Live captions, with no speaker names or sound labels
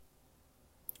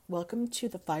Welcome to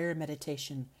the fire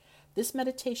meditation. This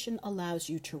meditation allows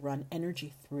you to run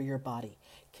energy through your body,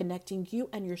 connecting you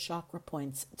and your chakra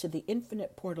points to the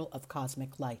infinite portal of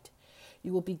cosmic light.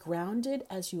 You will be grounded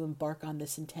as you embark on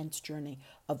this intense journey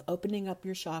of opening up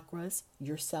your chakras,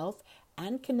 yourself,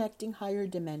 and connecting higher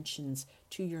dimensions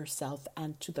to yourself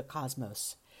and to the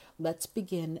cosmos. Let's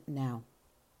begin now.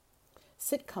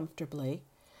 Sit comfortably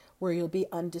where you'll be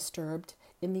undisturbed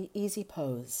in the easy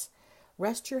pose.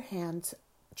 Rest your hands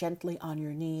gently on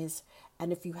your knees,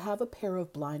 and if you have a pair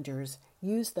of blinders,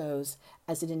 use those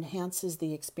as it enhances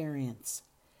the experience.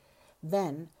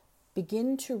 Then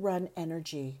begin to run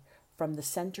energy from the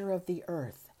center of the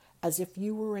earth as if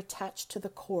you were attached to the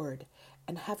cord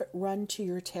and have it run to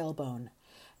your tailbone.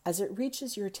 As it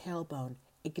reaches your tailbone,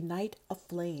 ignite a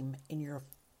flame in your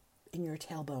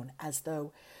tailbone as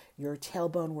though your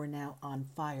tailbone were now on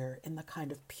fire, in the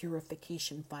kind of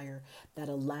purification fire that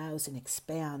allows and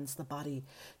expands the body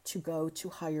to go to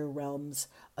higher realms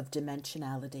of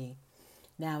dimensionality.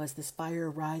 Now, as this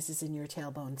fire rises in your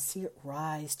tailbone, see it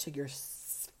rise to your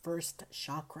first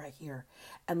chakra here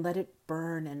and let it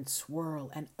burn and swirl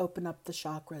and open up the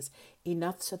chakras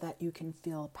enough so that you can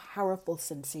feel powerful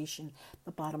sensation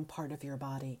the bottom part of your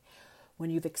body. When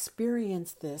you've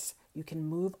experienced this, you can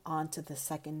move on to the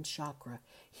second chakra.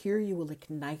 Here you will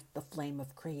ignite the flame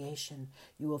of creation.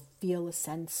 You will feel a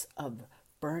sense of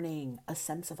burning, a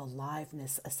sense of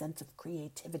aliveness, a sense of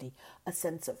creativity, a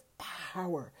sense of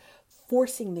power,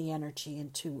 forcing the energy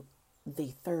into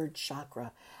the third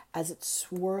chakra as it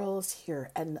swirls here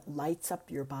and lights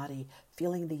up your body,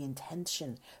 feeling the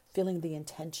intention, feeling the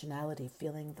intentionality,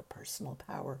 feeling the personal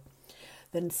power.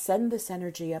 Then send this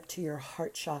energy up to your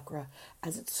heart chakra.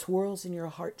 As it swirls in your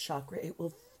heart chakra, it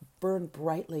will burn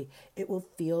brightly. It will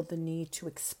feel the need to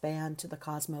expand to the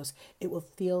cosmos. It will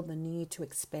feel the need to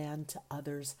expand to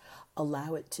others.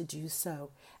 Allow it to do so.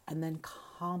 And then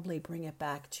calmly bring it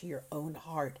back to your own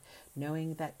heart,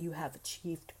 knowing that you have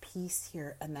achieved peace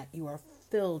here and that you are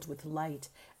filled with light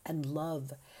and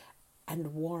love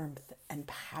and warmth and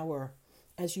power.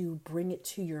 As you bring it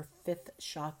to your fifth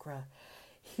chakra,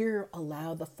 here,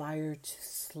 allow the fire to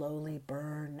slowly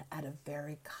burn at a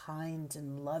very kind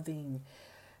and loving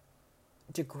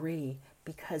degree,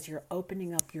 because you're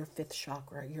opening up your fifth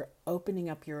chakra. You're opening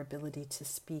up your ability to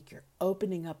speak. You're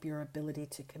opening up your ability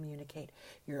to communicate.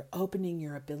 You're opening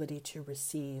your ability to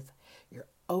receive. You're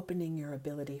opening your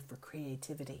ability for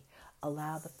creativity.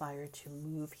 Allow the fire to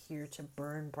move here, to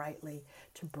burn brightly,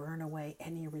 to burn away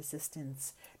any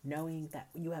resistance, knowing that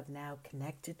you have now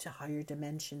connected to higher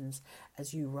dimensions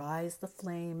as you rise the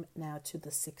flame now to the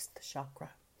sixth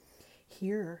chakra.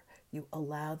 Here, you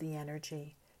allow the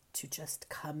energy to just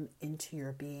come into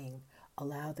your being.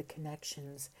 Allow the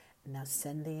connections. Now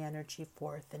send the energy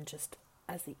forth, and just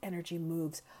as the energy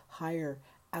moves higher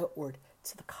outward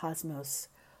to the cosmos,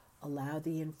 allow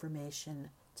the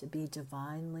information to be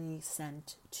divinely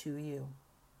sent to you.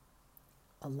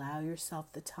 Allow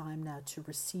yourself the time now to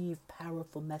receive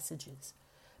powerful messages,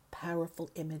 powerful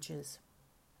images.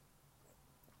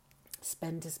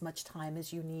 Spend as much time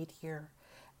as you need here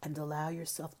and allow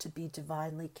yourself to be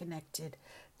divinely connected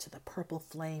to the purple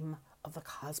flame of the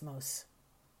cosmos.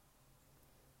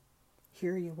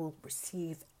 Here you will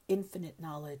receive infinite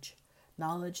knowledge,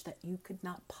 knowledge that you could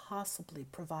not possibly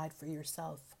provide for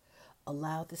yourself.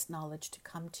 Allow this knowledge to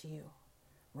come to you.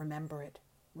 Remember it.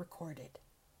 Record it.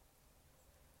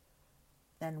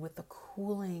 Then with the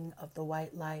cooling of the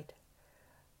white light,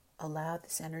 allow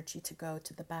this energy to go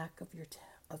to the back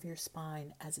of your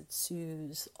spine as it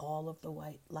soothes all of the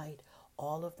white light,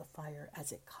 all of the fire,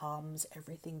 as it calms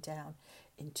everything down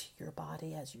into your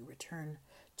body as you return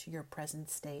to your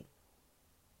present state.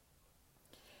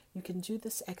 You can do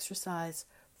this exercise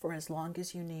for as long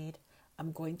as you need.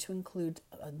 I'm going to include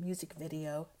a music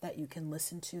video that you can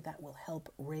listen to that will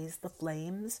help raise the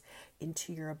flames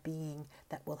into your being,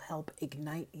 that will help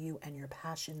ignite you and your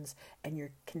passions and your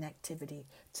connectivity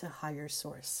to higher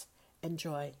source.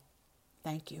 Enjoy.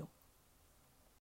 Thank you.